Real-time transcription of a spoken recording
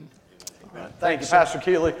Thank you, Pastor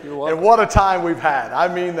Keeley. You're welcome. And what a time we've had.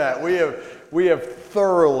 I mean that. We have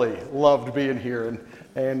thoroughly loved being here.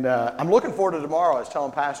 And I'm looking forward to tomorrow. I was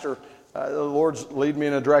telling Pastor, the Lord's leading me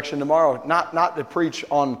in a direction tomorrow, not to preach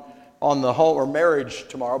on the home or marriage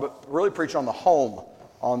tomorrow, but really preach on the home,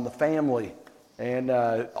 on the family, and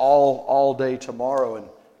all day tomorrow.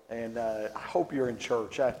 And I hope you're in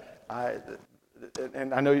church.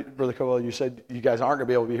 And I know, Brother Cowell, you said you guys aren't going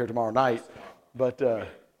to be able to be here tomorrow night, but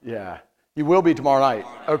yeah, you will be tomorrow night.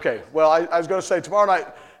 Okay, well, I was going to say tomorrow night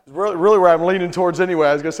is really where I'm leaning towards anyway.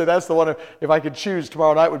 I was going to say that's the one, if I could choose,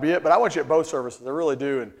 tomorrow night would be it, but I want you at both services. I really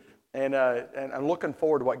do, and I'm looking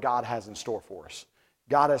forward to what God has in store for us.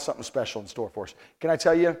 God has something special in store for us. Can I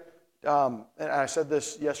tell you, and I said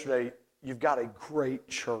this yesterday, you've got a great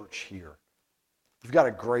church here. You've got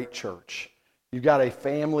a great church. You've got a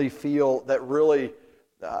family feel that really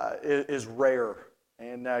is rare.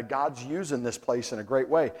 And God's using this place in a great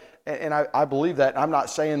way. And I believe that. I'm not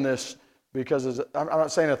saying this because I'm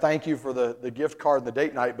not saying a thank you for the gift card and the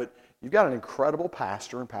date night, but you've got an incredible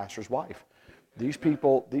pastor and pastor's wife. These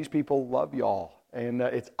people love y'all, and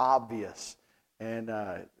it's obvious. And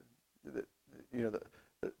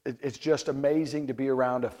it's just amazing to be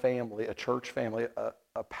around a family, a church family,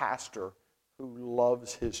 a pastor who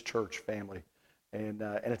loves his church family. And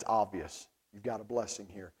it's obvious. You've got a blessing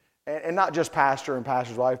here. And not just pastor and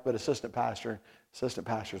pastor's wife, but assistant pastor, assistant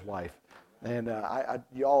pastor's wife. And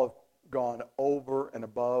y'all have gone over and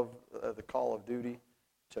above the call of duty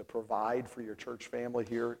to provide for your church family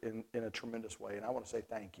here in a tremendous way. And I want to say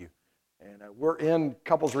thank you. And we're in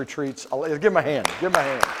couples retreats. Give them a hand. Give them a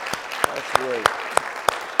hand. That's great.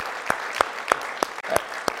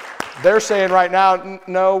 They're saying right now,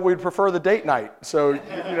 no, we'd prefer the date night. So,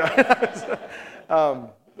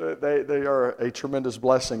 they are a tremendous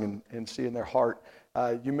blessing in seeing their heart.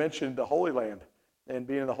 You mentioned the Holy Land and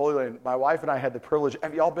being in the Holy Land. My wife and I had the privilege.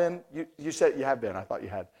 Have y'all been? You said you have been. I thought you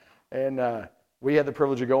had. And we had the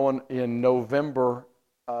privilege of going in November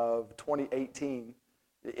of 2018,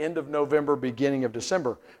 the end of November, beginning of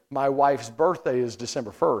December. My wife's birthday is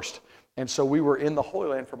December 1st. And so we were in the Holy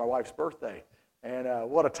Land for my wife's birthday. And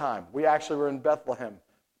what a time. We actually were in Bethlehem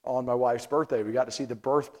on my wife's birthday. We got to see the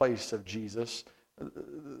birthplace of Jesus,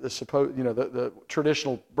 the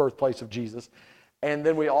traditional birthplace of Jesus. And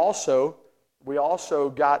then we also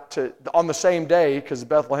got to, on the same day, because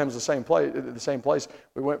Bethlehem's the same place,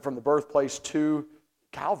 we went from the birthplace to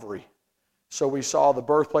Calvary. So we saw the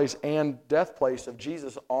birthplace and death place of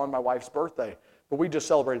Jesus on my wife's birthday. But we just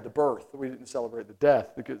celebrated the birth. We didn't celebrate the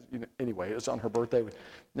death because, anyway, it was on her birthday. We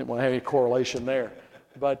didn't want to have any correlation there.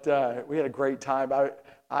 But we had a great time.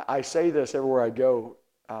 I say this everywhere I go.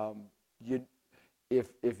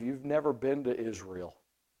 If you've never been to Israel,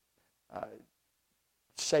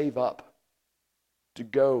 save up to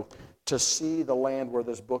go to see the land where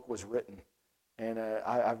this book was written. And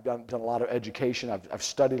I've done a lot of education. I've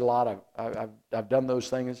studied a lot. I've done those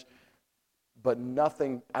things. But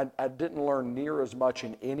nothing, I didn't learn near as much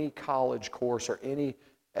in any college course or any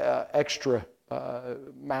extra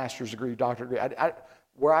master's degree, doctorate degree.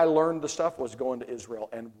 Where I learned the stuff was going to Israel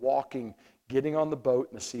and walking, getting on the boat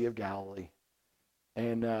in the Sea of Galilee.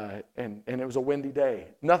 And it was a windy day.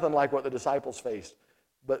 Nothing like what the disciples faced.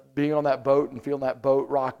 But being on that boat and feeling that boat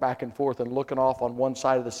rock back and forth and looking off on one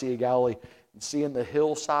side of the Sea of Galilee and seeing the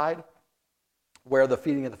hillside where the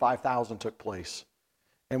feeding of the 5,000 took place.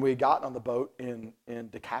 And we had gotten on the boat in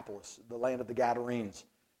Decapolis, the land of the Gadarenes,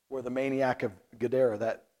 where the maniac of Gadara,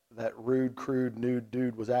 that rude, crude, nude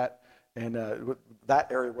dude was at. And that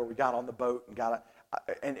area where we got on the boat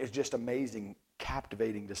and it's just amazing,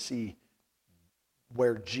 captivating to see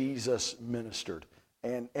where Jesus ministered.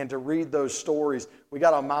 And to read those stories. We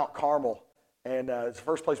got on Mount Carmel, and it's the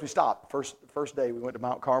first place we stopped. First day we went to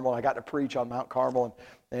Mount Carmel, and I got to preach on Mount Carmel,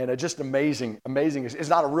 and just amazing. It's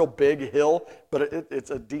not a real big hill, but it's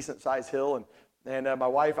a decent-sized hill. And my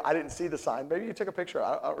wife, I didn't see the sign. Maybe you took a picture.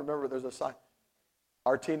 I don't remember. There's a sign.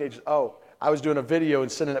 Our teenagers, I was doing a video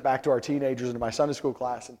and sending it back to our teenagers into my Sunday school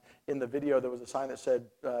class, and in the video there was a sign that said,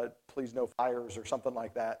 please no fires or something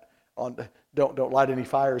like that. Don't light any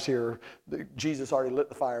fires here. Jesus already lit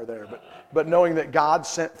the fire there. But knowing that God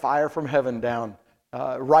sent fire from heaven down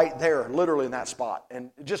right there, literally in that spot. And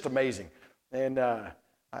just amazing. And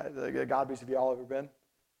God be, have you all ever been?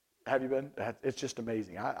 Have you been? It's just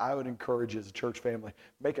amazing. I would encourage you as a church family,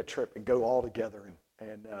 make a trip and go all together.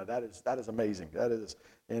 And that is amazing. That is.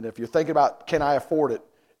 And if you're thinking about, can I afford it?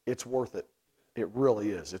 It's worth it. It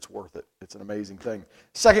really is. It's worth it. It's an amazing thing.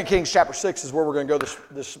 2 Kings chapter 6 is where we're going to go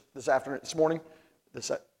this afternoon. This morning.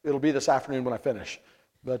 It'll be this afternoon when I finish.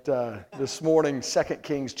 But this morning, 2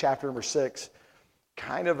 Kings chapter number 6.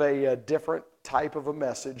 kind of a different type of a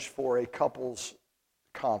message for a couples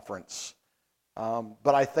conference.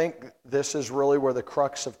 But I think this is really where the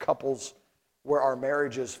crux of couples, where our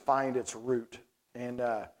marriages find its root. And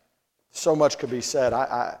so much could be said.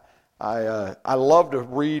 I love to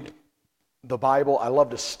read the Bible. I love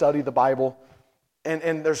to study the Bible.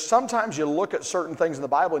 And there's sometimes you look at certain things in the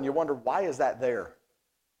Bible and you wonder, why is that there?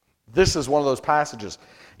 This is one of those passages.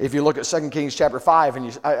 If you look at 2 Kings chapter 5,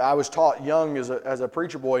 and I was taught young as a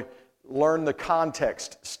preacher boy, learn the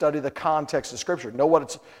context, study the context of Scripture. Know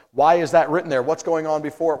why is that written there? What's going on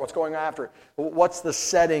before it? What's going on after it? What's the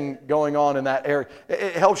setting going on in that area?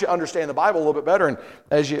 It helps you understand the Bible a little bit better. And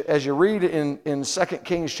as you read in 2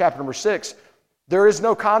 Kings chapter number 6, there is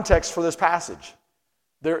no context for this passage.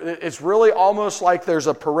 It's really almost like there's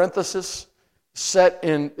a parenthesis set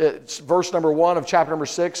in verse number 1 of chapter number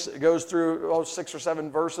 6. It goes through 6 or 7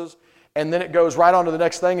 verses, and then it goes right on to the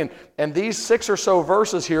next thing. And these 6 or so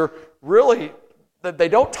verses here, really, they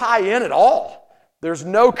don't tie in at all. There's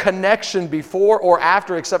no connection before or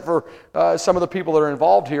after, except for some of the people that are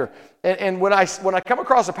involved here. And when I come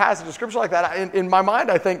across a passage of Scripture like that, in my mind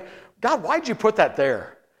I think, God, why'd you put that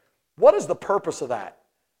there? What is the purpose of that?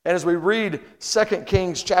 And as we read 2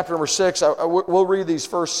 Kings chapter number 6, we'll read these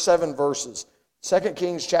first 7 verses. 2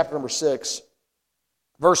 Kings chapter number 6,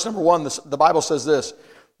 verse number 1, the Bible says this: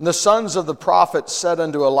 "And the sons of the prophets said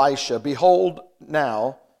unto Elisha, Behold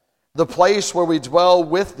now, the place where we dwell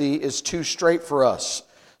with thee is too strait for us."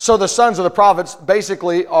 So the sons of the prophets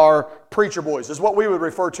basically are preacher boys, is what we would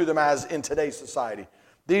refer to them as in today's society.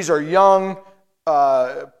 These are young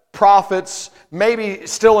prophets, maybe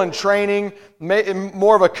still in training,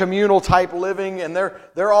 more of a communal type living, and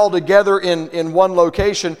they're all together in one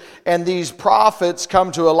location. And these prophets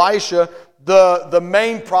come to Elisha, the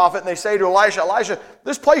main prophet, and they say to Elisha, "Elisha,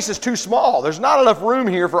 this place is too small. There's not enough room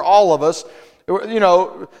here for all of us. You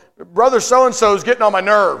know, brother so-and-so is getting on my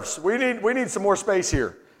nerves. We need some more space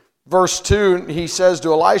here." Verse 2, he says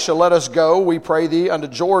to Elisha, "Let us go, we pray thee, unto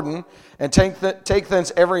Jordan, and take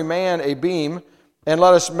thence every man a beam, and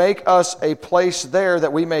let us make us a place there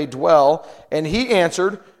that we may dwell." And he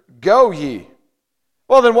answered, "Go ye."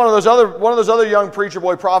 Well, then one of those other young preacher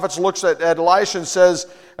boy prophets looks at Elisha and says,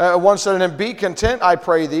 one said to him, "Be content, I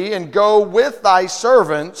pray thee, and go with thy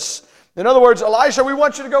servants." In other words, Elisha, we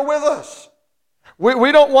want you to go with us.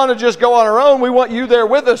 We don't want to just go on our own. We want you there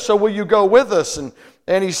with us, so will you go with us?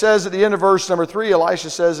 And he says at the end of verse number 3,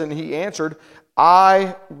 Elisha says, and he answered,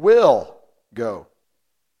 "I will go."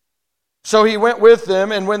 So he went with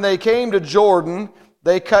them, and when they came to Jordan,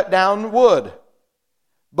 they cut down wood.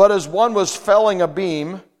 But as one was felling a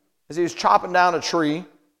beam, as he was chopping down a tree,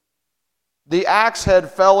 the axe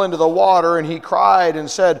head fell into the water, and he cried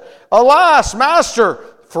and said, "Alas, master,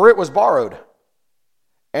 for it was borrowed."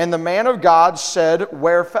 And the man of God said,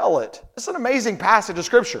 "Where fell it?" It's an amazing passage of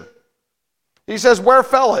Scripture. He says, "Where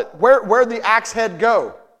fell it? Where'd the axe head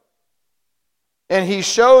go?" And he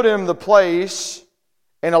showed him the place.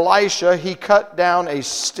 And Elisha, he cut down a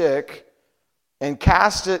stick and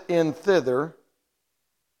cast it in thither,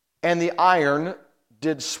 and the iron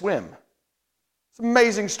did swim. It's an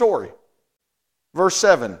amazing story. Verse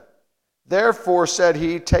 7, "Therefore said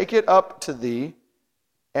he, Take it up to thee.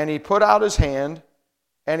 And he put out his hand,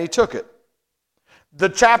 and he took it." The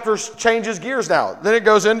chapter changes gears now. Then it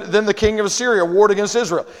goes in, then the king of Assyria warred against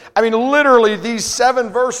Israel. I mean, literally, these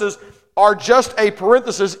 7 verses are just a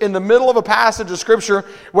parenthesis in the middle of a passage of Scripture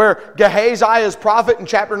where Gehazi's prophet in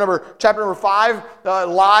chapter number 5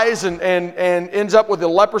 lies and ends up with the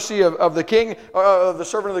leprosy of the king, of the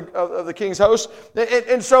servant of the king's host.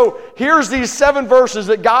 And so here's these 7 verses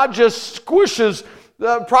that God just squishes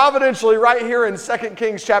providentially right here in 2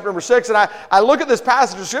 Kings chapter number 6. And I look at this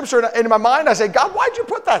passage of Scripture, and in my mind I say, God, why'd you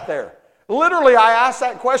put that there? Literally, I ask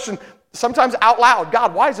that question sometimes out loud.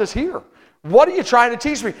 God, why is this here? What are you trying to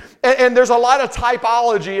teach me? And there's a lot of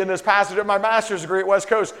typology in this passage. At my master's degree at West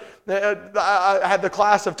Coast, I had the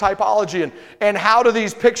class of typology. And how do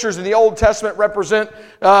these pictures in the Old Testament represent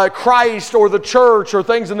Christ or the church or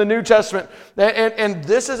things in the New Testament? And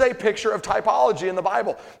this is a picture of typology in the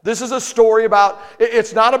Bible. This is a story about,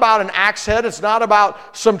 it's not about an axe head. It's not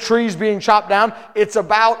about some trees being chopped down. It's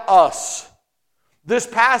about us. This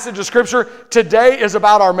passage of Scripture today is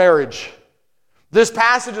about our marriage. This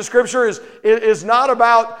passage of Scripture is not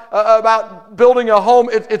about building a home.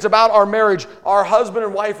 It's about our marriage, our husband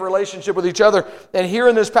and wife relationship with each other. And here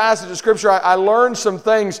in this passage of Scripture, I learned some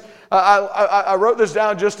things. I wrote this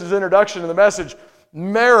down just as introduction to the message.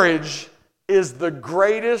 Marriage is the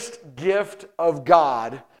greatest gift of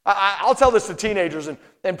God. I'll tell this to teenagers,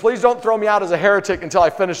 and please don't throw me out as a heretic until I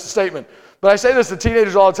finish the statement. But I say this to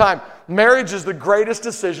teenagers all the time. Marriage is the greatest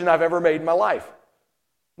decision I've ever made in my life.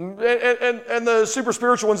 And the super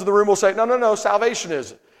spiritual ones in the room will say, no, salvation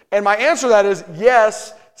is. And my answer to that is,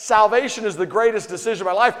 yes, salvation is the greatest decision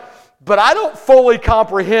of my life, but I don't fully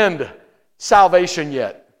comprehend salvation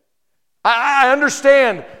yet. I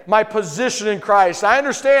understand my position in Christ. I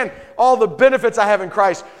understand all the benefits I have in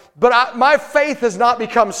Christ, but my faith has not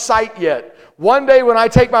become sight yet. One day when I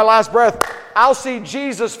take my last breath, I'll see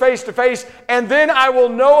Jesus face to face, and then I will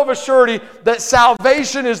know of a surety that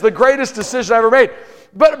salvation is the greatest decision I ever made.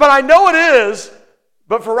 But I know it is,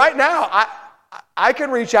 but for right now, I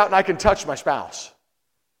can reach out and I can touch my spouse.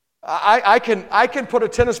 I can put a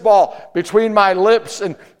tennis ball between my lips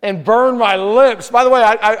and burn my lips. By the way,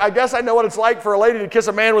 I guess I know what it's like for a lady to kiss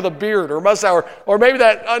a man with a beard or mustache, or maybe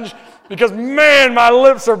because, man, my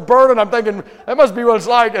lips are burning. I'm thinking, that must be what it's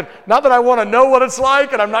like. And not that I want to know what it's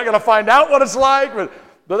like, and I'm not going to find out what it's like, but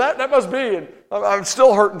that must be. And I'm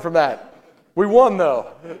still hurting from that. We won,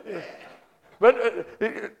 though. But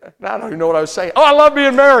I don't even know what I was saying. Oh, I love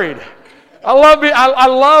being married. I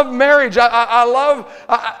love marriage.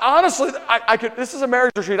 Honestly, this is a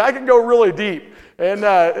marriage retreat. I can go really deep. And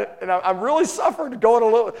I'm really suffering going a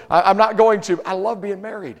little. I'm not going to. I love being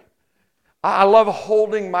married. I love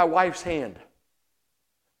holding my wife's hand.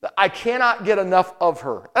 I cannot get enough of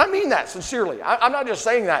her. And I mean that sincerely. I'm not just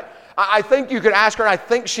saying that. I think you could ask her, and I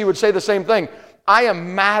think she would say the same thing. I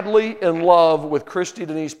am madly in love with Christy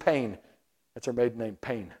Denise Payne. That's her maiden name,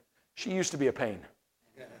 Payne. She used to be a Payne.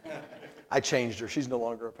 I changed her. She's no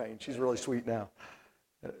longer a Payne. She's really sweet now.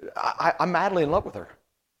 I'm madly in love with her.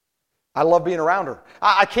 I love being around her.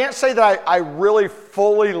 I can't say that I really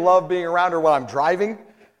fully love being around her when I'm driving,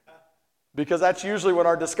 because that's usually when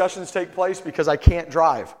our discussions take place, because I can't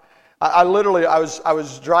drive. I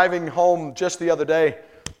was driving home just the other day.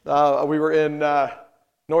 We were in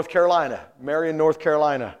North Carolina, Marion, North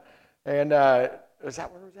Carolina. And is that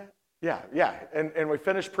where it was at? Yeah. And we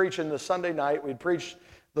finished preaching the Sunday night. We'd preached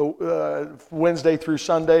the Wednesday through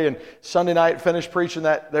Sunday, and Sunday night finished preaching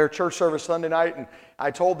their church service Sunday night. And I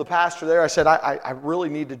told the pastor there, I said, I really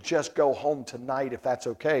need to just go home tonight if that's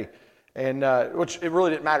okay. And which it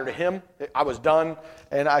really didn't matter to him. I was done,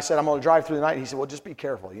 and I said, I'm going to drive through the night. And he said, well, just be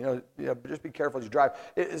careful. Just be careful as you drive.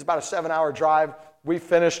 It's about a 7-hour drive. We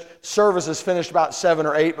finished. Services finished about 7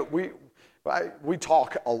 or 8, but we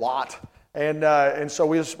talk a lot. And so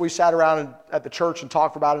we sat around at the church and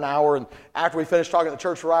talked for about an hour. And after we finished talking at the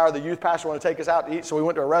church for an hour, the youth pastor wanted to take us out to eat. So we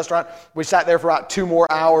went to a restaurant. We sat there for about 2 more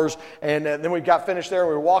hours. And then we got finished there. And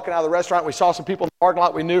we were walking out of the restaurant. We saw some people in the parking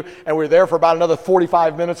lot we knew. And we were there for about another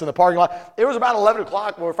 45 minutes in the parking lot. It was about 11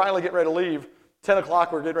 o'clock when we were finally getting ready to leave. 10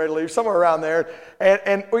 o'clock we were getting ready to leave, somewhere around there.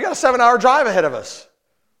 And we got a 7-hour drive ahead of us.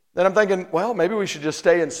 Then I'm thinking, well, maybe we should just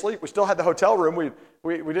stay and sleep. We still had the hotel room. We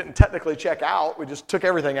didn't technically check out. We just took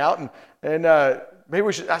everything out. And maybe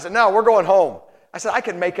we should. I said, no, we're going home. I said, I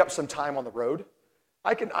can make up some time on the road.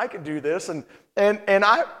 I can do this. And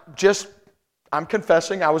I'm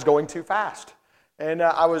confessing I was going too fast. And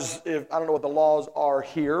I don't know what the laws are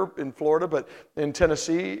here in Florida, but in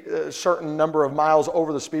Tennessee, a certain number of miles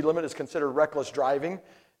over the speed limit is considered reckless driving.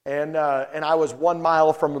 And I was 1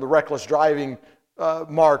 mile from the reckless driving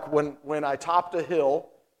mark when I topped a hill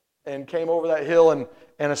and came over that hill, and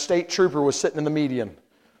a state trooper was sitting in the median.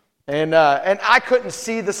 And I couldn't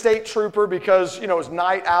see the state trooper because, it was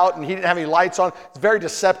night out and he didn't have any lights on. It's very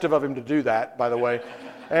deceptive of him to do that, by the way.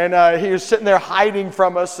 And he was sitting there hiding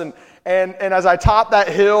from us. And as I topped that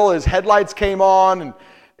hill, his headlights came on,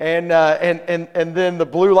 and then the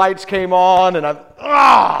blue lights came on, and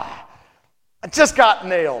I just got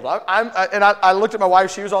nailed. I looked at my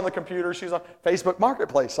wife. She was on the computer. She was on Facebook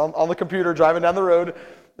Marketplace on the computer driving down the road.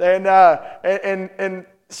 And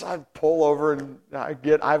so I pull over, and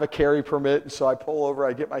I have a carry permit. And so I pull over.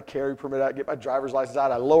 I get my carry permit out, get my driver's license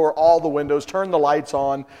out. I lower all the windows, turn the lights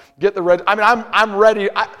on, get the red. I'm ready.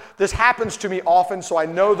 This happens to me often, so I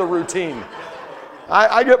know the routine.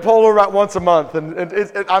 I get pulled over about once a month, and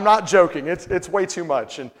I'm not joking. It's way too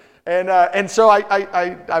much. And so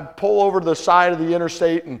I pull over to the side of the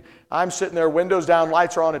interstate, and I'm sitting there, windows down,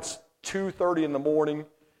 lights are on. It's 2:30 in the morning,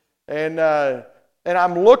 and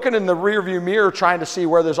I'm looking in the rearview mirror trying to see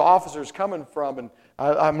where those officers coming from, and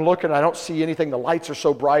I'm looking. I don't see anything. The lights are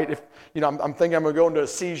so bright. I'm thinking I'm going to go into a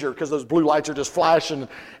seizure because those blue lights are just flashing.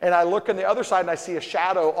 And I look on the other side, and I see a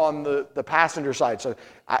shadow on the passenger side. So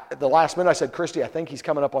at the last minute, I said, Christy, I think he's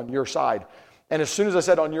coming up on your side. And as soon as I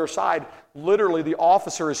said on your side, literally the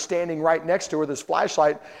officer is standing right next to her with his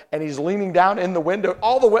flashlight, and he's leaning down in the window.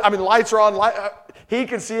 The lights are on. He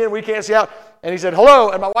can see in, we can't see out. And he said,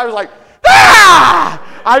 hello. And my wife was like, ah!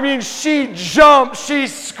 She jumped, she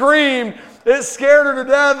screamed. It scared her to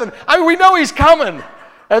death. And I mean, we know he's coming.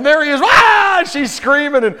 And there he is, ah! She's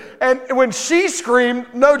screaming. And when she screamed,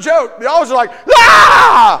 no joke, the officers are like,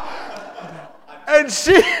 ah! And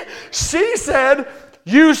she said,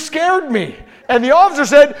 you scared me. And the officer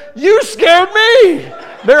said, you scared me.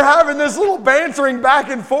 They're having this little bantering back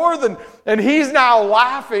and forth, and he's now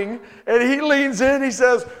laughing, and he leans in, he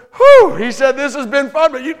says, whew, he said, this has been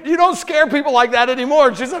fun, but you don't scare people like that anymore.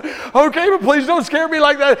 And she said, okay, but please don't scare me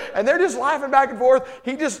like that. And they're just laughing back and forth.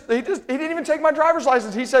 He didn't even take my driver's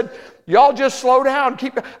license. He said, y'all just slow down.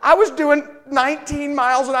 I was doing 19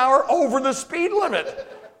 miles an hour over the speed limit.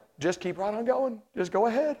 Just keep right on going. Just go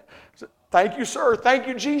ahead. Said, thank you, sir. Thank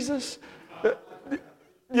you, Jesus.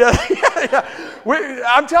 Yeah.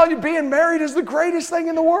 I'm telling you, being married is the greatest thing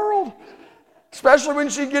in the world. Especially when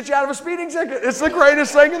she gets you out of a speeding ticket. It's the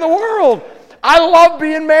greatest thing in the world. I love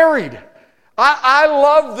being married. I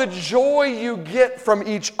love the joy you get from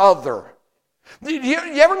each other. You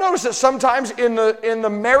ever notice that sometimes in the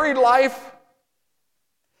married life,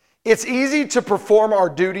 it's easy to perform our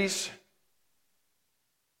duties?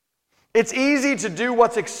 It's easy to do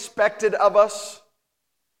what's expected of us.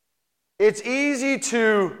 It's easy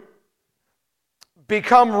to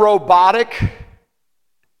become robotic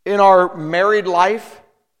in our married life.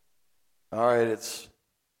 All right, it's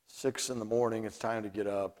 6 a.m. It's time to get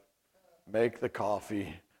up, make the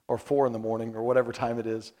coffee, or 4 a.m, or whatever time it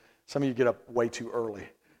is. Some of you get up way too early.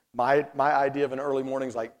 My idea of an early morning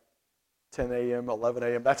is like 10 a.m., 11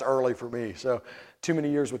 a.m. That's early for me. So too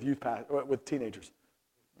many years with with teenagers.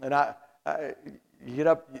 And you get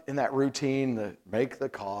up in that routine, make the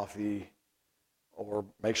coffee, or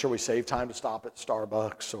make sure we save time to stop at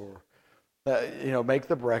Starbucks, or make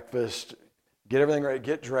the breakfast, get everything ready,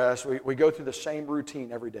 get dressed. We go through the same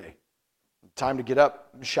routine every day. Time to get up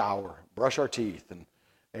and shower, brush our teeth,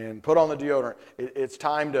 and put on the deodorant. It's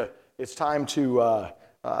time to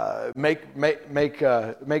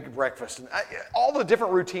make breakfast. And all the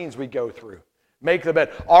different routines we go through. Make the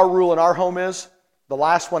bed. Our rule in our home is the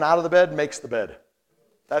last one out of the bed makes the bed.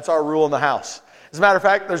 That's our rule in the house. As a matter of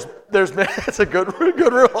fact, it's a good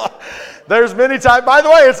rule. There's many times, by the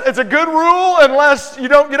way, it's a good rule unless you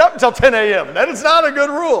don't get up until 10 a.m. Then it's not a good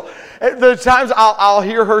rule. There's times I'll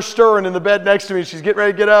hear her stirring in the bed next to me. She's getting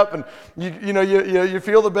ready to get up, and you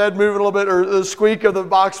feel the bed moving a little bit, or the squeak of the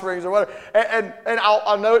box springs, or whatever. And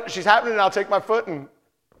I'll know she's happening, and I'll take my foot and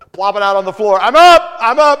plop it out on the floor. I'm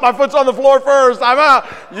up. My foot's on the floor first. I'm out.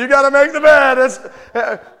 You got to make the bed.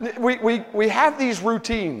 We have these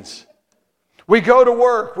routines. We go to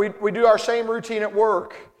work. We do our same routine at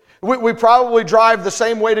work. We probably drive the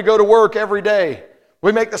same way to go to work every day.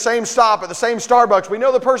 We make the same stop at the same Starbucks. We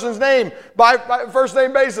know the person's name by first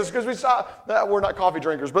name basis because we stop. We're not coffee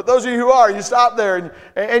drinkers, but those of you who are, you stop there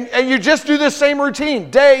and you just do this same routine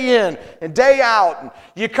day in and day out. And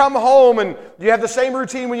you come home and you have the same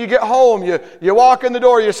routine when you get home. You walk in the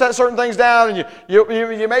door, you set certain things down, and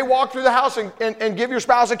you may walk through the house and give your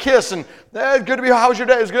spouse a kiss. And good to be, how was your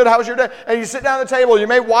day? It's good, how was your day? And you sit down at the table, you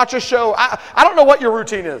may watch a show. I don't know what your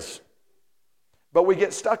routine is, but we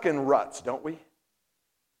get stuck in ruts, don't we?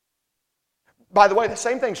 By the way, the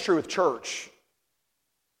same thing's true with church.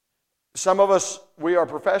 Some of us, we are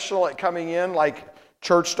professional at coming in, like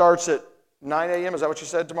church starts at 9 a.m. Is that what you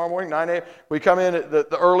said tomorrow morning? 9 a.m. We come in at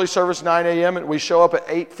the early service, 9 a.m., and we show up at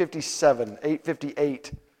 8:57,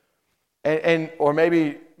 8:58, or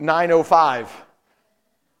maybe 9:05.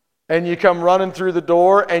 And you come running through the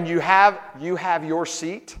door, and you have your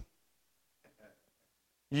seat.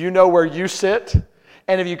 You know where you sit.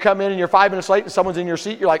 And if you come in and you're 5 minutes late and someone's in your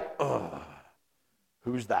seat, you're like, ugh.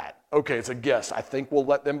 Who's that? Okay, it's a guest. I think we'll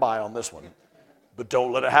let them by on this one. But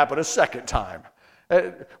don't let it happen a second time.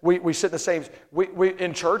 We sit in the same...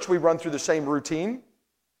 in church, we run through the same routine.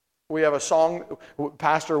 We have a song.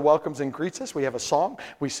 Pastor welcomes and greets us. We have a song.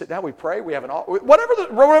 We sit down. We pray. We have whatever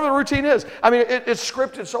the routine is. I mean, it's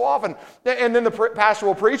scripted so often. And then the pastor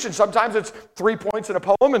will preach, and sometimes it's 3 points in a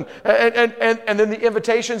poem, and then the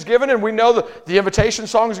invitation's given, and we know the invitation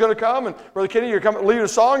song is going to come. And Brother Kenny, you're coming lead a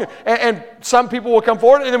song, and some people will come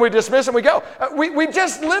forward, and then we dismiss and we go. We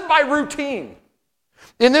just live by routine.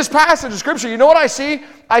 In this passage of Scripture, you know what I see?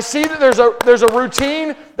 I see that there's a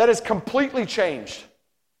routine that is completely changed.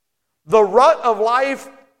 The rut of life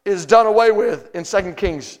is done away with in 2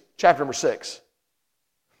 Kings chapter number 6.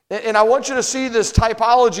 And I want you to see this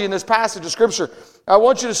typology in this passage of Scripture. I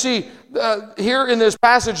want you to see here in this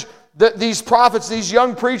passage that these prophets, these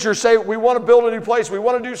young preachers say, we want to build a new place. We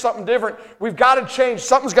want to do something different. We've got to change.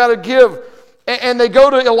 Something's got to give. And they go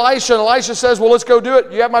to Elisha, and Elisha says, well, let's go do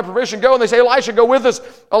it. You have my permission, go. And they say, Elisha, go with us.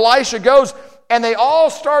 Elisha goes, and they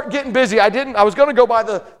all start getting busy. I was going to go by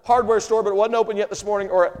the hardware store, but it wasn't open yet this morning,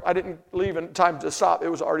 or I didn't leave in time to stop. It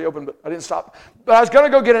was already open, but I didn't stop. But I was going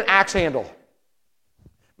to go get an axe handle.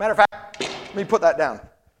 Matter of fact, let me put that down.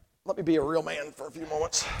 Let me be a real man for a few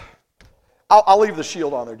moments. I'll leave the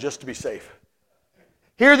shield on there just to be safe.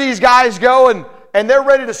 Here these guys go, and they're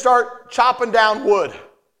ready to start chopping down wood.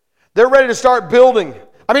 They're ready to start building.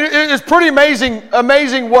 I mean, it's pretty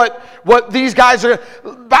amazing what these guys are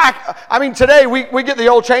back. I mean, today we get the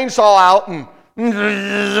old chainsaw out and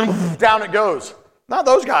down it goes. Not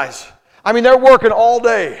those guys. I mean, they're working all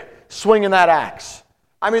day swinging that axe.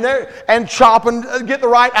 I mean, and chopping, get the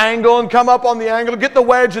right angle and come up on the angle, get the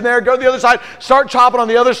wedge in there, go to the other side, start chopping on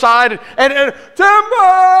the other side, and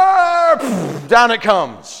timber! Down it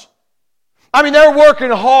comes. I mean, they're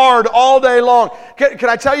working hard all day long. Can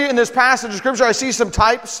I tell you, in this passage of Scripture, I see some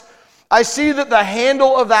types. I see that the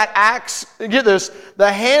handle of that axe, get this,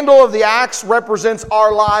 the handle of the axe represents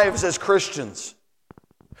our lives as Christians.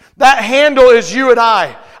 That handle is you and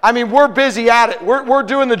I. I mean, we're busy at it. We're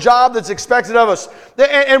doing the job that's expected of us.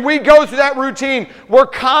 And we go through that routine. We're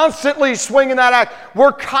constantly swinging that axe.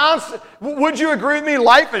 Would you agree with me?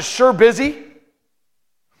 Life is sure busy.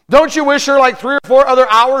 Don't you wish there were like 3 or 4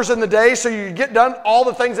 other hours in the day so you get done all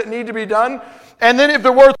the things that need to be done? And then if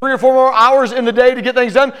there were 3 or 4 more hours in the day to get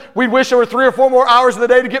things done, we'd wish there were 3 or 4 more hours in the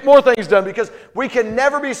day to get more things done, because we can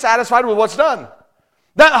never be satisfied with what's done.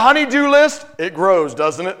 That honey-do list, it grows,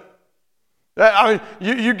 doesn't it? I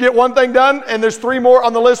mean, you get one thing done, and there's 3 more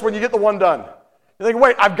on the list when you get the one done. You think,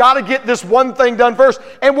 wait, I've got to get this one thing done first.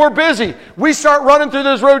 And we're busy. We start running through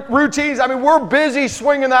those routines. I mean, we're busy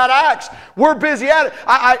swinging that axe. We're busy at it.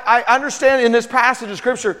 I understand in this passage of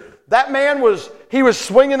Scripture, that man was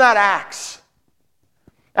swinging that axe.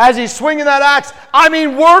 As he's swinging that axe, I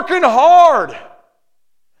mean, working hard.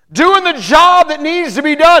 Doing the job that needs to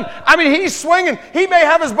be done. I mean, he's swinging. He may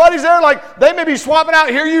have his buddies there, like they may be swapping out.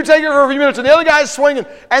 Here, you take it for a few minutes, and the other guy's swinging.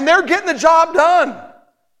 And they're getting the job done.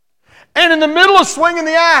 And in the middle of swinging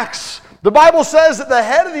the axe, the Bible says that the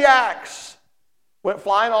head of the axe went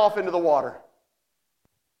flying off into the water.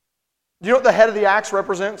 Do you know what the head of the axe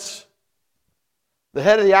represents? The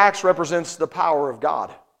head of the axe represents the power of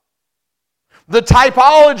God. The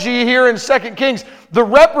typology here in 2 Kings, the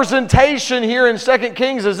representation here in 2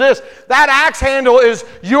 Kings is this. That axe handle is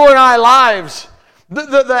you and I lives.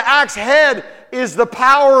 The axe head is the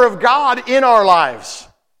power of God in our lives.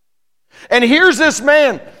 And here's this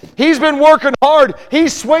man. He's been working hard.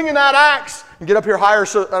 He's swinging that axe. Get up here higher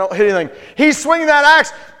so I don't hit anything. He's swinging that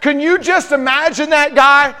axe. Can you just imagine that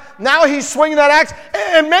guy? Now he's swinging that axe.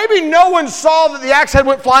 And maybe no one saw that the axe head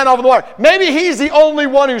went flying off in the water. Maybe he's the only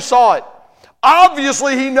one who saw it.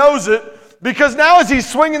 Obviously he knows it, because now as he's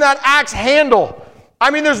swinging that axe handle,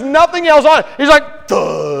 I mean, there's nothing else on it. He's like,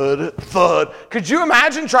 thud, thud. Could you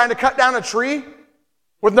imagine trying to cut down a tree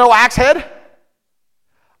with no axe head?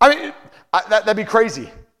 I mean, that'd be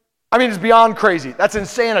crazy. I mean, it's beyond crazy. That's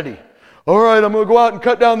insanity. All right, I'm going to go out and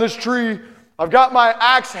cut down this tree. I've got my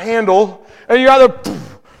axe handle, and you either,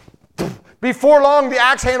 before long, the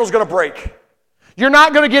axe handle's going to break. You're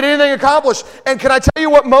not going to get anything accomplished. And can I tell you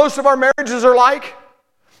what most of our marriages are like?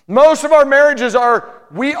 Most of our marriages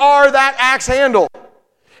we are that axe handle.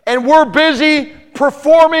 And we're busy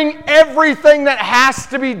performing everything that has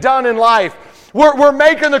to be done in life. We're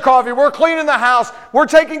making the coffee. We're cleaning the house. We're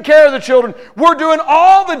taking care of the children. We're doing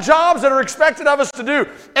all the jobs that are expected of us to do.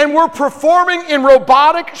 And we're performing in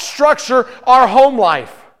robotic structure our home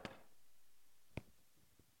life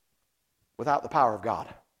without the power of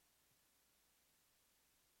God.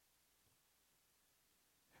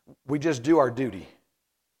 We just do our duty.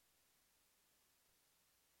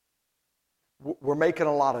 We're making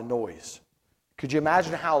a lot of noise. Could you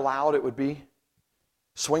imagine how loud it would be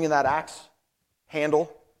swinging that axe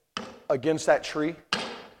handle against that tree?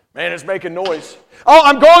 Man, it's making noise. Oh,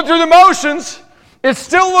 I'm going through the motions. It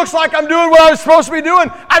still looks like I'm doing what I was supposed to be doing.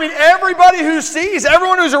 I mean, everybody who sees,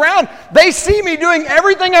 everyone who's around, they see me doing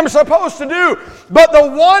everything I'm supposed to do. But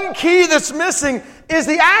the one key that's missing is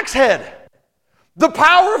the axe head. The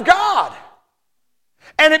power of God.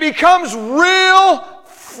 And it becomes real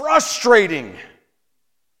frustrating.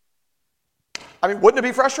 I mean, wouldn't it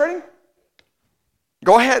be frustrating?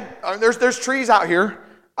 Go ahead. There's trees out here.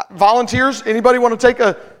 Volunteers, anybody want to take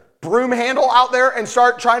a broom handle out there and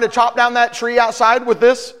start trying to chop down that tree outside with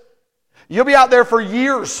this? You'll be out there for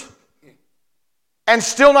years and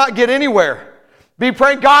still not get anywhere. Be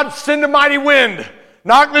praying, God, send a mighty wind.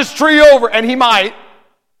 Knock this tree over. And He might.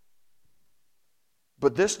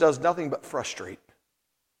 But this does nothing but frustrate.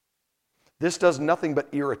 this does nothing but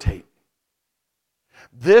irritate.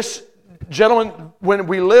 This, gentlemen, when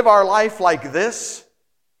we live our life like this,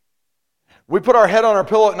 we put our head on our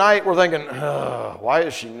pillow at night, we're thinking, why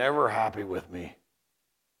is she never happy with me?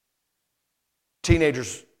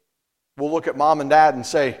 Teenagers will look at mom and dad and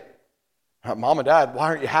say, Mom and Dad, why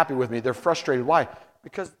aren't you happy with me? They're frustrated. Why?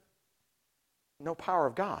 Because no power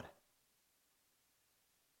of God.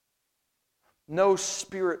 No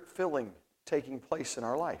spirit filling taking place in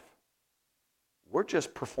our life. We're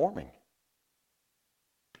just performing.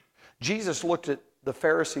 Jesus looked at the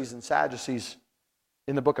Pharisees and Sadducees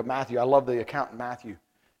in the book of Matthew. I love the account in Matthew.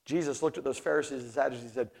 Jesus looked at those Pharisees and Sadducees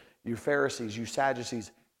and said, you Pharisees, you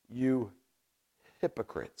Sadducees, you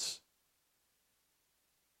hypocrites.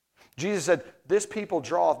 Jesus said, this people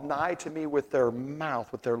draweth nigh to me with their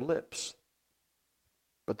mouth, with their lips,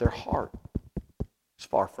 but their heart is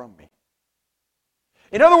far from me.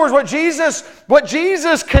 In other words, what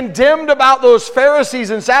Jesus condemned about those Pharisees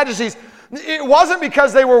and Sadducees, it wasn't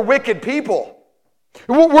because they were wicked people.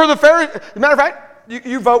 Were the Pharisees, as a matter of fact,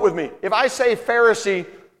 you vote with me. If I say Pharisee,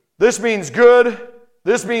 this means good,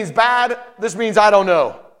 this means bad, this means I don't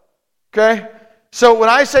know. Okay? So when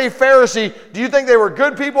I say Pharisee, do you think they were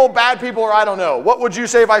good people, bad people, or I don't know? What would you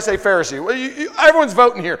say if I say Pharisee? Well, everyone's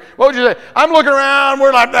voting here. What would you say? I'm looking around,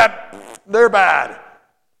 we're like that, they're bad.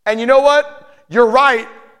 And you know what? You're right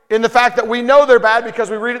in the fact that we know they're bad because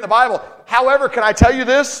we read it in the Bible. However, can I tell you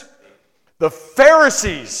this? The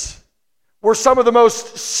Pharisees were some of the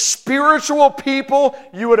most spiritual people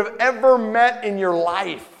you would have ever met in your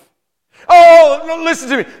life. Oh, listen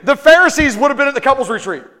to me. The Pharisees would have been at the couples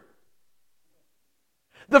retreat.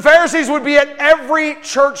 The Pharisees would be at every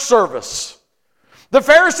church service. The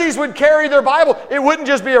Pharisees would carry their Bible. It wouldn't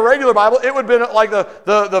just be a regular Bible. It would be like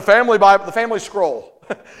the family Bible, the family scroll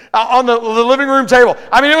on the living room table.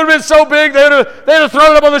 I mean, it would have been so big, they'd have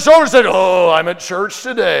thrown it up on the shoulder and said, oh, I'm at church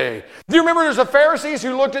today. Do you remember there's the Pharisees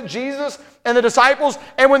who looked at Jesus and the disciples,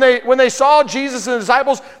 and when they saw Jesus and the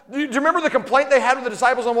disciples, do you remember the complaint they had with the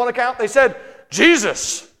disciples on one account? They said,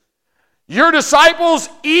 Jesus, your disciples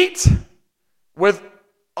eat with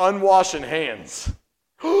unwashed hands.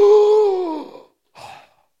 You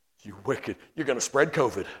wicked. You're going to spread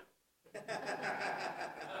COVID.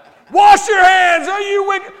 Wash your hands. Are you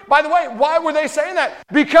wicked? By the way, why were they saying that?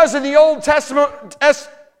 Because in the Old Testament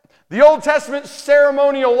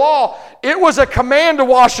ceremonial law, it was a command to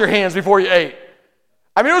wash your hands before you ate.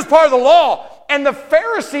 I mean, it was part of the law. And the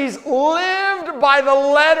Pharisees lived by the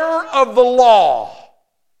letter of the law.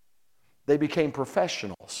 They became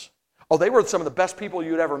professionals. Oh, they were some of the best people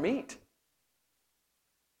you'd ever meet.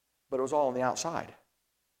 But it was all on the outside.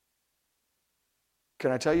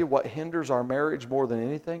 Can I tell you what hinders our marriage more than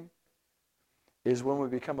anything? Is when we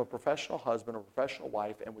become a professional husband or professional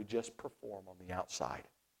wife and we just perform on the outside.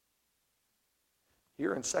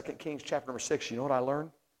 Here in 2 Kings chapter number 6, you know what I learned?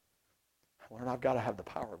 I learned I've got to have the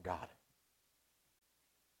power of God.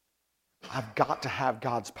 I've got to have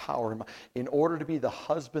God's power in order to be the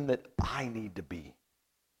husband that I need to be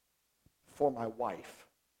for my wife.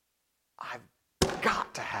 I've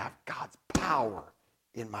got to have God's power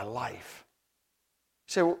in my life.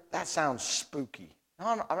 You say, well, that sounds spooky.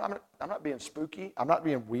 No, I'm not being spooky. I'm not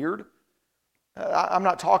being weird. I'm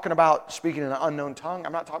not talking about speaking in an unknown tongue.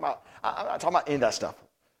 I'm not talking about any of that stuff.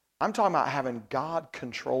 I'm talking about having God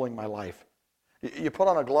controlling my life. You put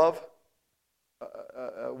on a glove,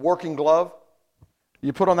 a working glove.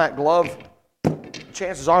 You put on that glove,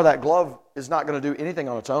 chances are that glove is not going to do anything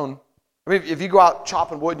on its own. I mean, if you go out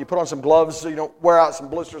chopping wood and you put on some gloves so you don't wear out some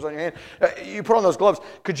blisters on your hand, you put on those gloves.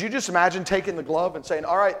 Could you just imagine taking the glove and saying,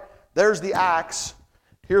 all right, there's the axe,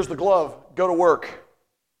 here's the glove, go to work.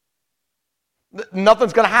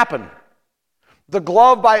 Nothing's going to happen. The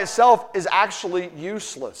glove by itself is actually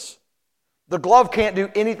useless. The glove can't do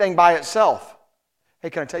anything by itself. Hey,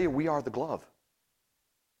 can I tell you, we are the glove.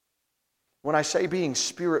 When I say being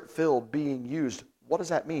spirit-filled, being used, what does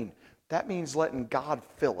that mean? That means letting God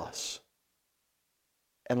fill us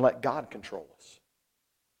and let God control us.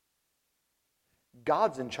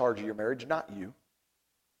 God's in charge of your marriage, not you.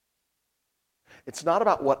 It's not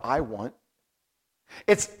about what I want.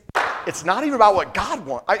 It's not even about what God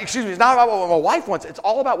wants. It's not about what my wife wants. It's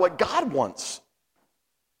all about what God wants.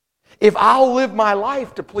 If I'll live my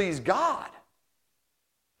life to please God,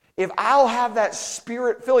 if I'll have that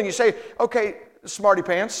spirit filling, you say, okay, smarty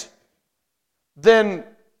pants, then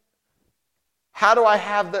how do I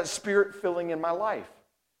have that spirit filling in my life?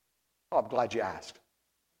 Oh, I'm glad you asked.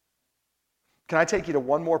 Can I take you to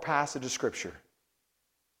one more passage of Scripture?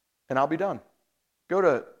 And I'll be done. Go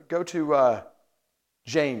to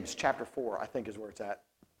James chapter 4, I think is where it's at.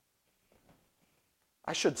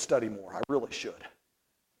 I should study more. I really should.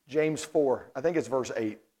 James 4, I think it's verse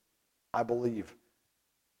 8, I believe.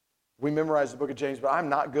 We memorized the book of James, but I'm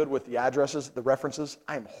not good with the addresses, the references.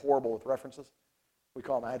 I am horrible with references. We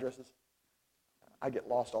call them addresses. I get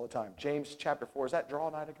lost all the time. James chapter 4, is that draw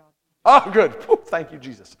nigh to God? Oh, good. Thank you,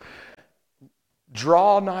 Jesus.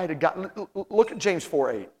 Draw nigh to God. Look at James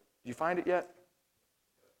 4:8. Do you find it yet?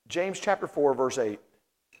 James chapter 4, verse 8.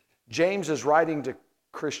 James is writing to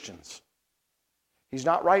Christians. He's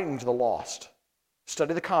not writing to the lost.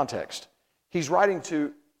 Study the context. He's writing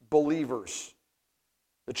to believers,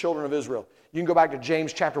 the children of Israel. You can go back to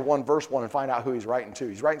James chapter 1, verse 1 and find out who he's writing to.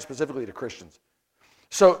 He's writing specifically to Christians.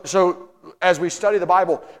 So as we study the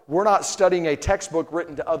Bible, we're not studying a textbook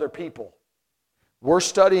written to other people. We're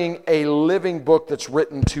studying a living book that's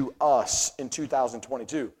written to us in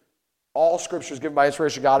 2022. All Scripture is given by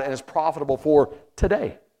inspiration of God and is profitable for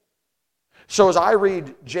today. So as I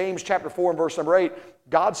read James chapter 4 and verse number 8,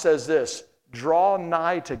 God says this, draw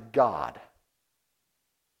nigh to God,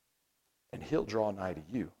 and He'll draw nigh to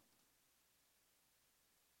you.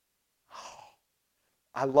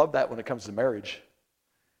 I love that when it comes to marriage.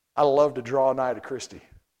 I love to draw nigh to Christy.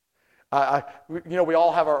 We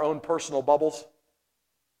all have our own personal bubbles.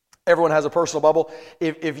 Everyone has a personal bubble.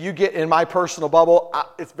 If you get in my personal bubble,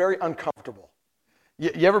 it's very uncomfortable.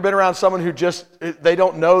 You ever been around someone who they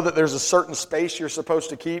don't know that there's a certain space you're supposed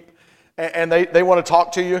to keep, and they want to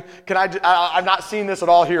talk to you? I've not seen this at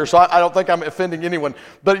all here, so I don't think I'm offending anyone.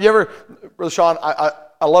 But you ever, Brother Sean,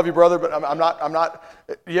 I love you, brother, but I'm not.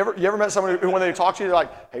 You ever met someone who, when they talk to you, they're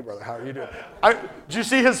like, "Hey, brother, how are you doing?" Did you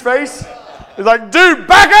see his face? He's like, "Dude,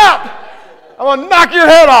 back up! I'm gonna knock your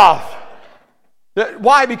head off."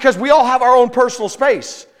 Why? Because we all have our own personal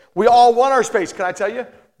space. We all want our space. Can I tell you?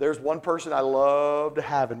 There's one person I love to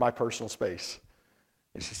have in my personal space.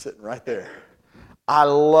 And she's sitting right there.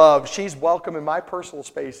 She's welcome in my personal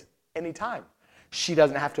space anytime. She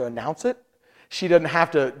doesn't have to announce it. She doesn't have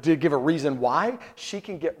to give a reason why. She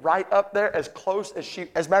can get right up there as close as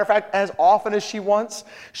as a matter of fact, as often as she wants.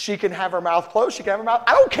 She can have her mouth closed. She can have her mouth.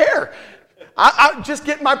 I don't care. I just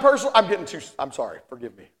get my personal. I'm sorry.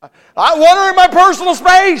 Forgive me. I want her in my personal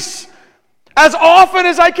space as often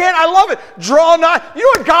as I can. I love it. Draw nigh. You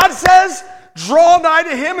know what God says? Draw nigh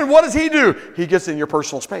to Him, and what does He do? He gets in your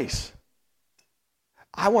personal space.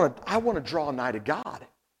 I want to draw nigh to God.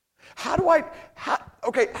 How do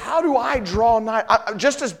I draw nigh?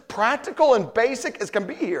 Just as practical and basic as can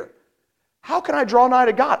be here. How can I draw nigh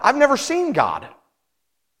to God? I've never seen God.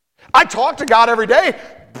 I talk to God every day,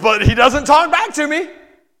 but He doesn't talk back to me.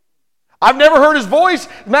 I've never heard His voice.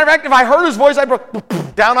 As a matter of fact, if I heard His voice,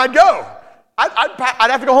 down I'd go.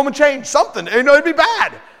 I'd have to go home and change something. It'd be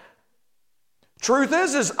bad. Truth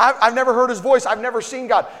is I've never heard His voice. I've never seen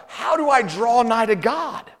God. How do I draw nigh to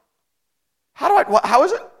God? How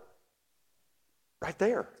is it? Right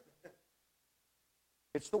there.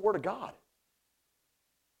 It's the Word of God.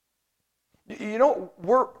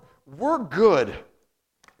 We're good.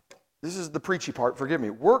 This is the preachy part, forgive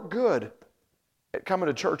me. We're good at coming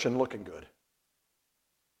to church and looking good.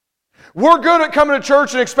 We're good at coming to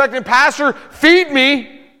church and expecting, Pastor, feed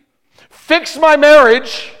me, fix my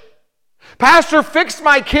marriage, Pastor, fix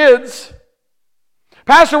my kids,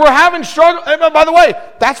 Pastor, we're having struggle. And by the way,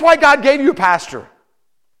 that's why God gave you a pastor.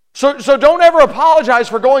 So don't ever apologize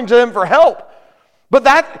for going to him for help. But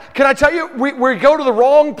can I tell you, we go to the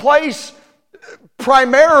wrong place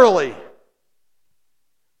primarily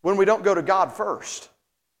when we don't go to God first.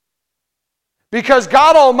 Because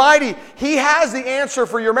God Almighty, He has the answer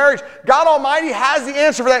for your marriage. God Almighty has the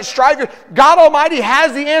answer for that strife. God Almighty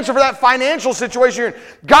has the answer for that financial situation you're in.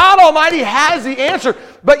 God Almighty has the answer.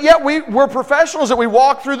 But yet we're professionals that we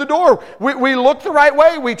walk through the door. We look the right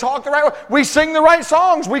way. We talk the right way. We sing the right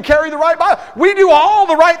songs. We carry the right Bible. We do all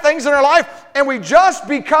the right things in our life, and we just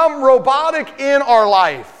become robotic in our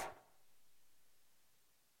life.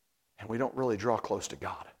 And we don't really draw close to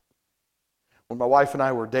God. When my wife and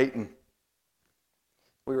I were dating,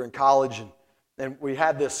 we were in college, and we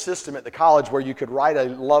had this system at the college where you could write a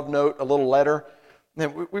love note, a little letter.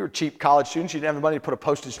 And we were cheap college students. You didn't have the money to put a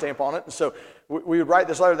postage stamp on it. And so we would write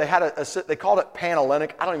this letter. They had they called it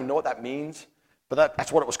Panhellenic. I don't even know what that means, but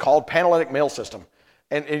that's what it was called, Panhellenic mail system.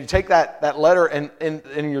 And you take that letter, and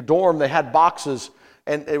in your dorm, they had boxes,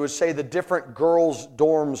 and it would say the different girls'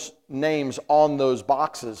 dorms' names on those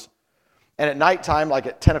boxes. And at nighttime, like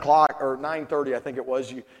at 10 o'clock or 9:30, I think it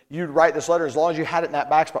was, you'd write this letter. As long as you had it in that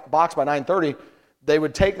box by 9:30, they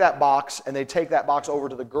would take that box, and they'd take that box over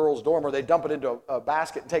to the girls' dorm, or they'd dump it into a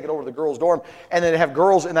basket and take it over to the girls' dorm. And then they'd have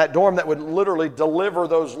girls in that dorm that would literally deliver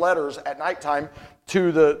those letters at nighttime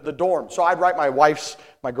to the dorm. So I'd write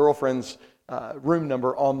my girlfriend's room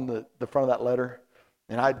number on the front of that letter.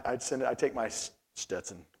 And I'd send it. I'd take my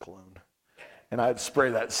Stetson cologne, and I'd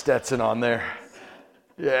spray that Stetson on there.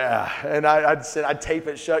 Yeah, and I'd tape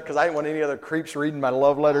it shut because I didn't want any other creeps reading my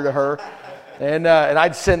love letter to her. And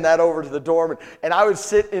I'd send that over to the dorm, and I would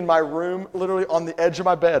sit in my room, literally on the edge of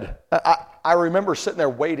my bed. I remember sitting there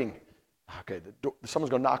waiting. Okay,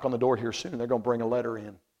 someone's going to knock on the door here soon. They're going to bring a letter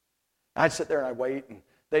in. I'd sit there and I'd wait, and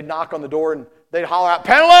they'd knock on the door, and they'd holler out,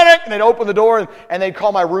 "Panhellenic!" And they'd open the door, and they'd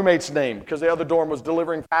call my roommate's name because the other dorm was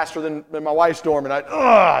delivering faster than my wife's dorm, and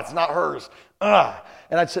it's not hers.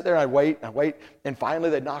 And I'd sit there and I'd wait, and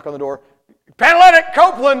finally they'd knock on the door. "Panhellenic,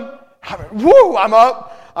 Copeland!" Woo! I'm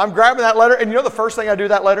up. I'm grabbing that letter, and you know the first thing I do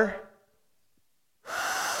that letter?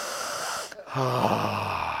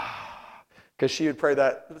 Because she would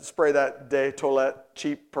spray that De Toilette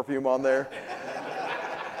cheap perfume on there.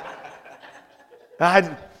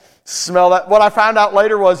 I'd smell that. What I found out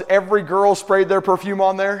later was every girl sprayed their perfume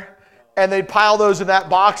on there, and they'd pile those in that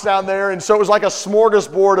box down there, and so it was like a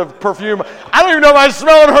smorgasbord of perfume. I don't even know if I was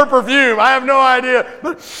smelling her perfume. I have no idea.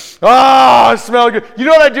 But, it smelled good. You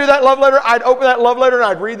know what I'd do that love letter? I'd open that love letter, and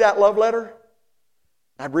I'd read that love letter.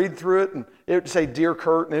 I'd read through it, and it would say, "Dear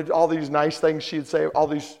Kurt," and all these nice things she'd say, all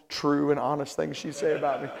these true and honest things she'd say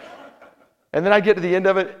about me. And then I'd get to the end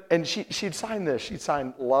of it, and she'd sign this. She'd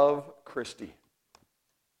sign, "Love, Christy."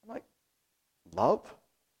 I'm like, love?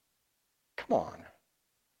 Come on.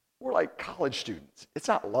 We're like college students. It's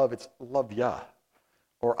not love, it's love ya,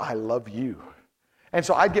 or I love you. And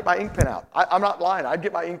so I'd get my ink pen out. I'm not lying. I'd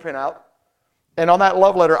get my ink pen out, and on that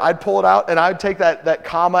love letter, I'd pull it out, and I'd take that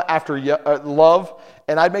comma after love,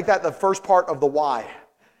 and I'd make that the first part of the Y.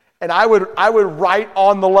 And I would write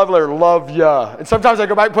on the love letter, "Love ya." And sometimes I'd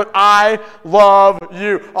go back and put, "I love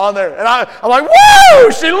you" on there. And I'm like,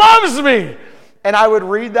 woo, she loves me. And I would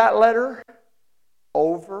read that letter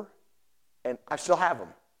over, and I still have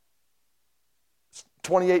them.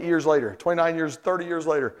 28 years later, 29 years, 30 years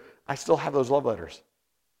later, I still have those love letters.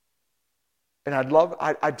 And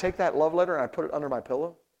I'd take that love letter and I'd put it under my pillow.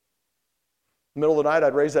 In the middle of the night,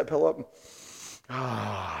 I'd raise that pillow up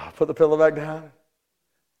and put the pillow back down. In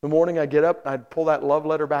the morning, I'd get up and I'd pull that love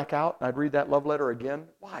letter back out and I'd read that love letter again.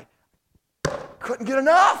 Why? Couldn't get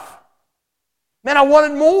enough. Man, I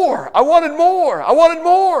wanted more. I wanted more. I wanted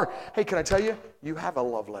more. Hey, can I tell you? You have a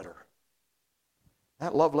love letter.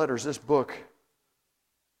 That love letter is this book.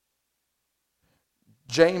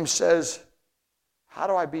 James says, how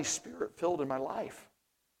do I be Spirit-filled in my life?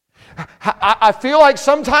 I feel like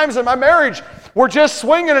sometimes in my marriage, we're just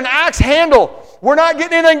swinging an axe handle. We're not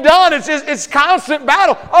getting anything done. It's constant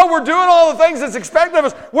battle. Oh, we're doing all the things that's expected of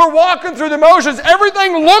us. We're walking through the motions.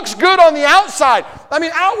 Everything looks good on the outside. I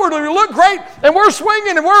mean, outwardly we look great, and we're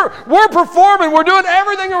swinging, and we're performing. We're doing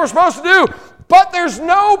everything that we're supposed to do. But there's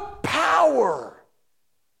no power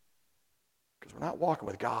because we're not walking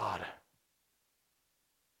with God.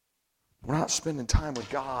 We're not spending time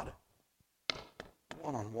with God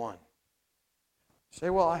one-on-one. Say,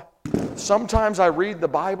 well, sometimes I read the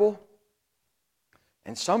Bible,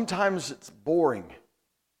 and sometimes it's boring.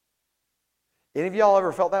 Any of y'all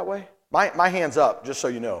ever felt that way? My hand's up, just so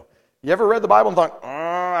you know. You ever read the Bible and thought,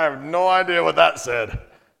 I have no idea what that said?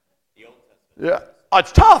 Yeah,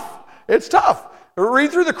 it's tough. It's tough.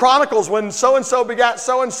 Read through the Chronicles when so-and-so begat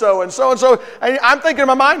so-and-so, and so-and-so. And I'm thinking in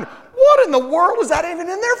my mind, what in the world is that even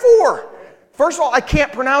in there for? First of all, I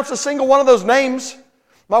can't pronounce a single one of those names.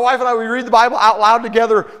 My wife and I, we read the Bible out loud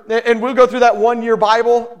together, and we'll go through that one-year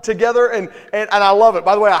Bible together, and I love it.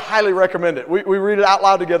 By the way, I highly recommend it. We read it out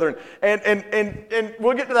loud together, and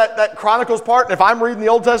we'll get to that Chronicles part, and if I'm reading the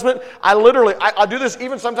Old Testament, I do this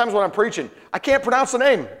even sometimes when I'm preaching. I can't pronounce the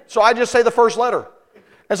name, so I just say the first letter.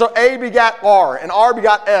 And so A begat R, and R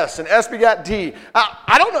begat S, and S begat D.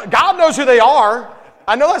 I don't know. God knows who they are.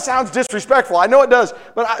 I know that sounds disrespectful. I know it does.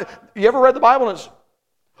 But you ever read the Bible and it's...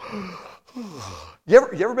 You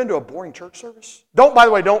ever been to a boring church service? By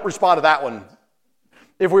the way, don't respond to that one.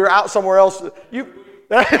 If we were out somewhere else, I'm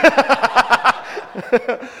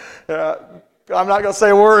not going to say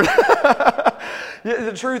a word.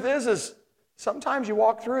 The truth is sometimes you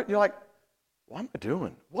walk through it and you're like, what am I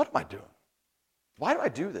doing? What am I doing? Why do I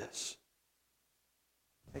do this?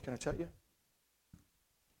 Hey, can I tell you?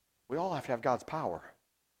 We all have to have God's power.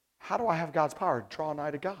 How do I have God's power? Draw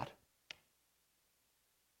nigh to God.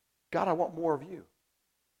 God, I want more of you.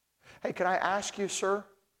 Hey, can I ask you, sir,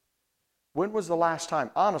 when was the last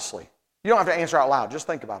time, honestly, you don't have to answer out loud, just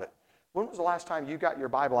think about it. When was the last time you got your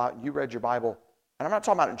Bible out and you read your Bible? And I'm not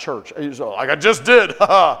talking about in church. Like I just did.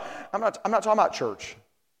 I'm not talking about church.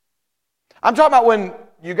 I'm talking about when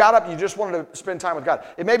you got up and you just wanted to spend time with God.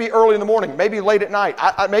 It may be early in the morning, maybe late at night,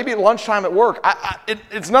 maybe at lunchtime at work.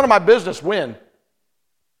 It's none of my business when.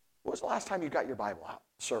 When was the last time you got your Bible out,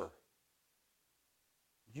 sir?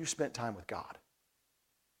 You spent time with God.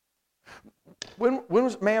 When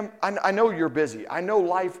was, ma'am, I know you're busy. I know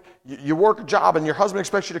life, you work a job and your husband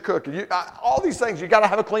expects you to cook. And all these things, you got to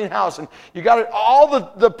have a clean house and you got all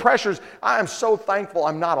the pressures. I am so thankful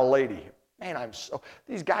I'm not a lady. Man,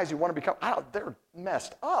 these guys who want to become, they're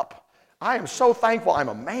messed up. I am so thankful I'm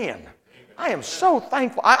a man. I am so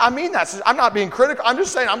thankful. I mean that. I'm not being critical. I'm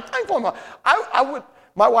just saying I'm thankful.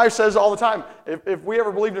 My wife says all the time, if we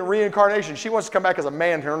ever believed in reincarnation, she wants to come back as a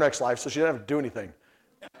man in her next life so she doesn't have to do anything.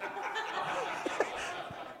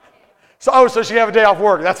 So she have a day off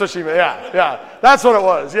work. That's what she meant. Yeah. That's what it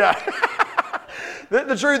was. Yeah.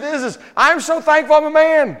 The truth is I'm so thankful I'm a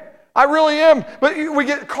man. I really am. But we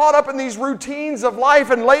get caught up in these routines of life,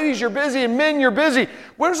 and ladies, you're busy, and men, you're busy.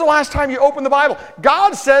 When was the last time you opened the Bible?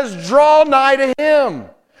 God says, draw nigh to Him.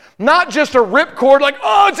 Not just a ripcord like,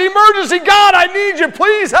 oh, it's emergency. God, I need you.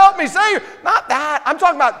 Please help me save. Not that. I'm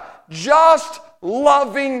talking about just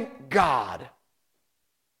loving God. When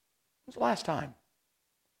was the last time?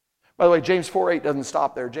 By the way, James 4:8 doesn't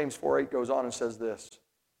stop there. James 4:8 goes on and says this.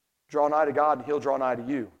 Draw nigh to God and He'll draw nigh to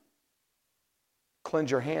you.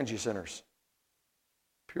 Cleanse your hands, you sinners.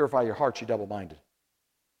 Purify your hearts, you double-minded.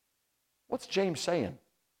 What's James saying?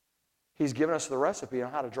 He's given us the recipe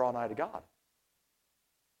on how to draw nigh to God.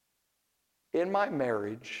 In my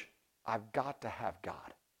marriage, I've got to have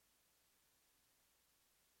God.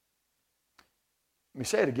 Let me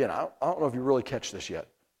say it again. I don't know if you really catch this yet.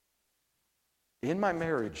 In my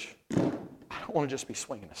marriage, I don't want to just be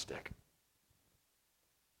swinging a stick.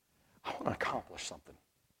 I want to accomplish something.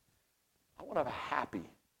 I want to have a happy,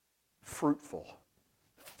 fruitful,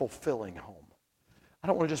 fulfilling home. I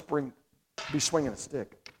don't want to just be swinging a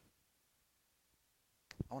stick.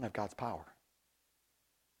 I want to have God's power.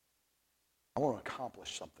 I want to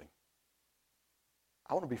accomplish something.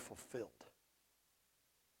 I want to be fulfilled.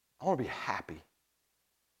 I want to be happy.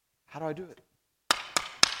 How do I do it?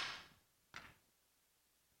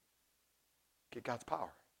 Get God's power.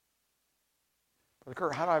 Brother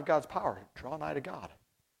Kurt, how do I have God's power? Draw nigh to God.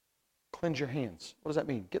 Cleanse your hands. What does that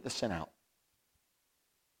mean? Get the sin out.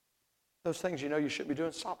 Those things you know you shouldn't be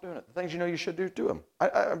doing, stop doing it. The things you know you should do, do them.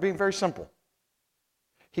 I'm being very simple.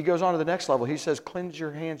 He goes on to the next level. He says, cleanse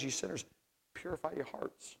your hands, you sinners. Purify your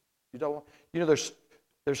hearts. There's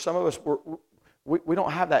some of us, we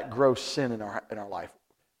don't have that gross sin in our life.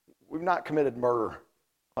 We've not committed murder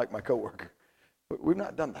like my coworker. We've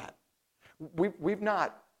not done that. We've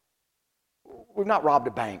not robbed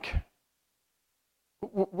a bank.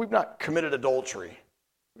 We've not committed adultery.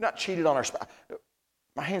 We've not cheated on our spouse.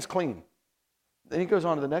 My hand's clean. Then he goes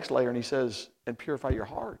on to the next layer and he says, and purify your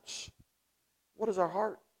hearts. What is our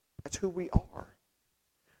heart? That's who we are.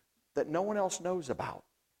 That no one else knows about.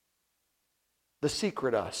 The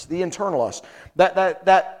secret us, the internal us.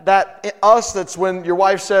 That us that's when your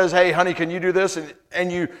wife says, hey, honey, can you do this?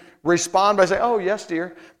 And you respond by saying, oh, yes,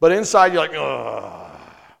 dear. But inside you're like, ugh.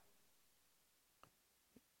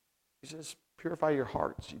 He says, purify your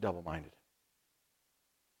hearts, you double-minded.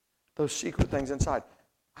 Those secret things inside.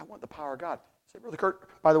 I want the power of God. Say, Brother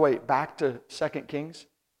Kurt, by the way, back to 2 Kings.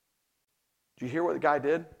 Did you hear what the guy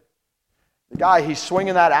did? The guy, he's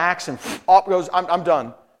swinging that axe and off goes, I'm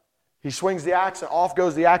done. He swings the axe and off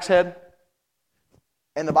goes the axe head.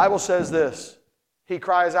 And the Bible says this. He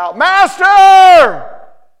cries out, Master!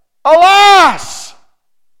 Alas!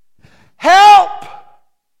 Help!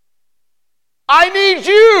 I need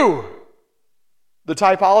you! The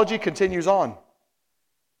typology continues on.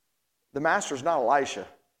 The master's not Elisha.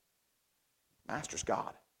 The master's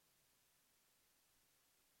God.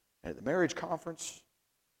 And at the marriage conference,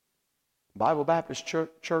 Bible Baptist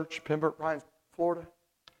Church, Pembroke Pines, Florida,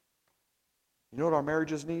 you know what our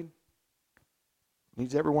marriages need? It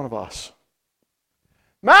needs every one of us.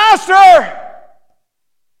 Master!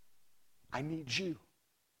 I need you.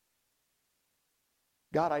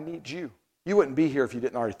 God, I need you. You wouldn't be here if you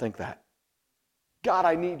didn't already think that. God,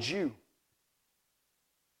 I need you.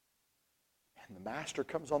 And the master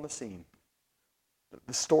comes on the scene.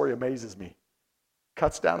 The story amazes me.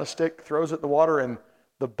 Cuts down a stick, throws it in the water, and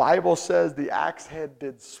the Bible says the axe head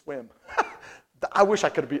did swim. I wish I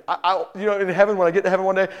could be, in heaven, when I get to heaven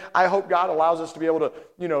one day, I hope God allows us to be able to,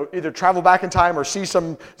 either travel back in time or see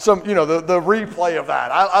some the replay of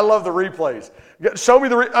that. I love the replays. Show me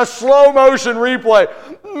a slow motion replay.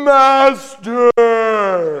 Master!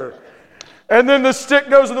 And then the stick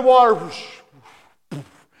goes in the water.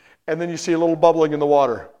 And then you see a little bubbling in the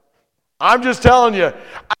water. I'm just telling you,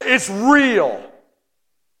 it's real.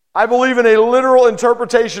 I believe in a literal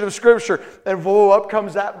interpretation of Scripture. And whoa, up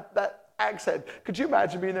comes that axe head. Could you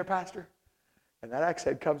imagine being there, Pastor? And that axe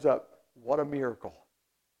head comes up. What a miracle.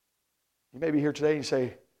 You may be here today and you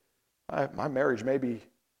say, my marriage may be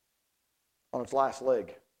on its last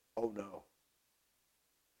leg. Oh no.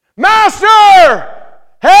 Master!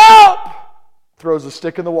 Help! Throws a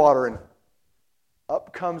stick in the water and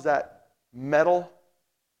up comes that metal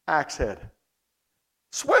axe head.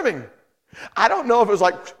 Swimming. I don't know if it was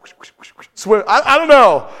like swim. I don't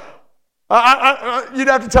know. You'd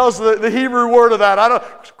have to tell us the Hebrew word of that. I don't.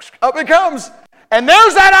 Up it comes. And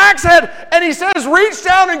there's that axe head. And he says, reach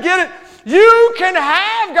down and get it. You can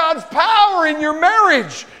have God's power in your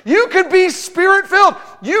marriage. You can be Spirit-filled.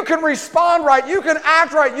 You can respond right. You can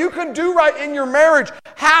act right. You can do right in your marriage.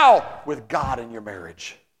 How? With God in your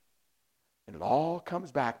marriage. And it all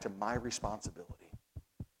comes back to my responsibility.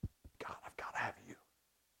 God, I've got to have you.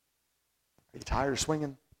 Are you tired of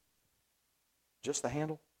swinging just the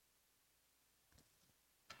handle?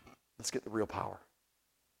 Let's get the real power.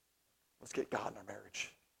 Let's get God in our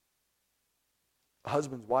marriage.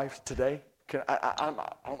 Husbands, wives, today, I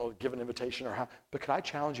don't know, give an invitation or how, but could I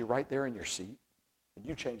challenge you right there in your seat? And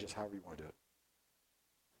you change this however you want to do it.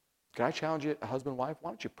 Can I challenge you, husband, wife?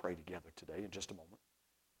 Why don't you pray together today in just a moment?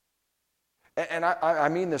 And I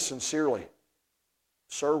mean this sincerely.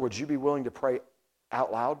 Sir, would you be willing to pray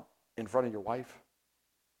out loud in front of your wife?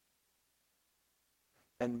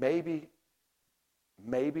 And maybe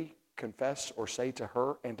confess or say to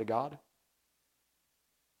her and to God,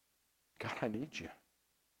 God, I need you.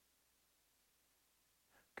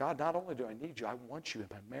 God, not only do I need you, I want you in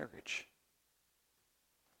my marriage.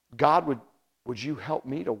 God, would you help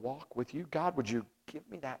me to walk with you? God, would you give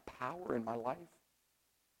me that power in my life?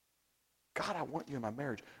 God, I want you in my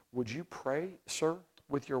marriage. Would you pray, sir,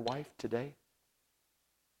 with your wife today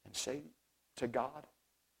and say to God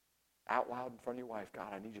out loud in front of your wife,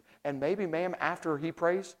 God, I need you. And maybe, ma'am, after he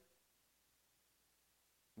prays,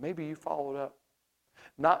 maybe you followed up.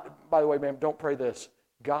 Not, by the way, ma'am, don't pray this.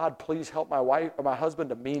 God, please help my wife or my husband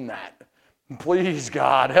to mean that. Please,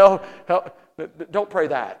 God, help. Don't pray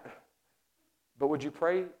that. But would you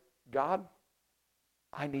pray, God,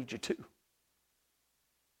 I need you too.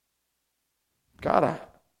 God, I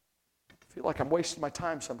feel like I'm wasting my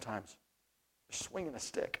time sometimes. Swinging a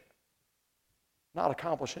stick. Not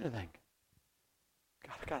accomplish anything.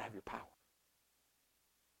 God, I got to have your power.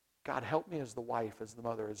 God, help me as the wife, as the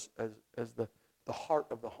mother, as the heart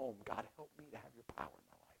of the home. God, help me to have your power in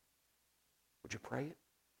my life. Would you pray it?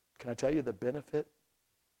 Can I tell you the benefit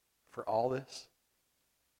for all this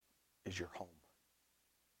is your home.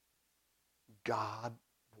 God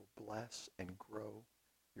will bless and grow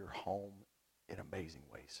your home in amazing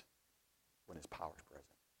ways when his power is present.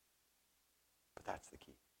 But that's the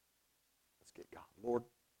key. Let's get God. Lord,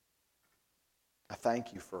 I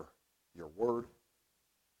thank you for your word.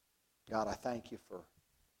 God, I thank you for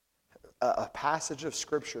a passage of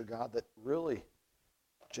Scripture, God, that really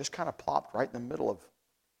just kind of plopped right in the middle of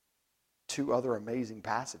two other amazing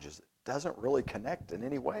passages. It doesn't really connect in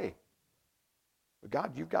any way. But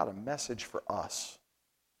God, you've got a message for us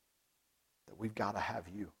that we've got to have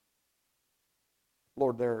you.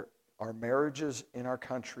 Lord, there are marriages in our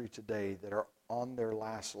country today that are on their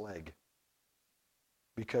last leg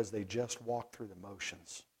because they just walk through the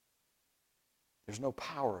motions. There's no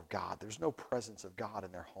power of God. There's no presence of God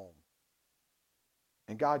in their home.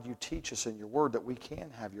 And God, you teach us in your word that we can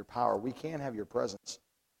have your power. We can have your presence.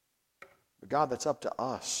 But God, that's up to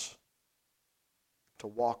us to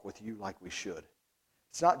walk with you like we should.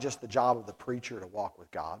 It's not just the job of the preacher to walk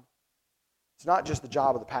with God. It's not just the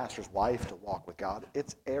job of the pastor's wife to walk with God.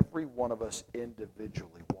 It's every one of us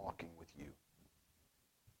individually walking with you.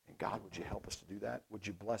 And God, would you help us to do that? Would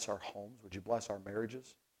you bless our homes? Would you bless our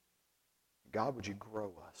marriages? God, would you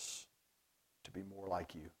grow us to be more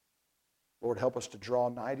like you? Lord, help us to draw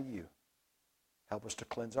nigh to you. Help us to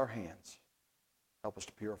cleanse our hands. Help us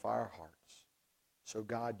to purify our hearts. So,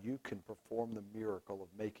 God, you can perform the miracle of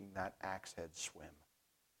making that axe head swim,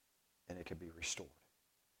 and it can be restored.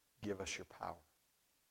 Give us your power.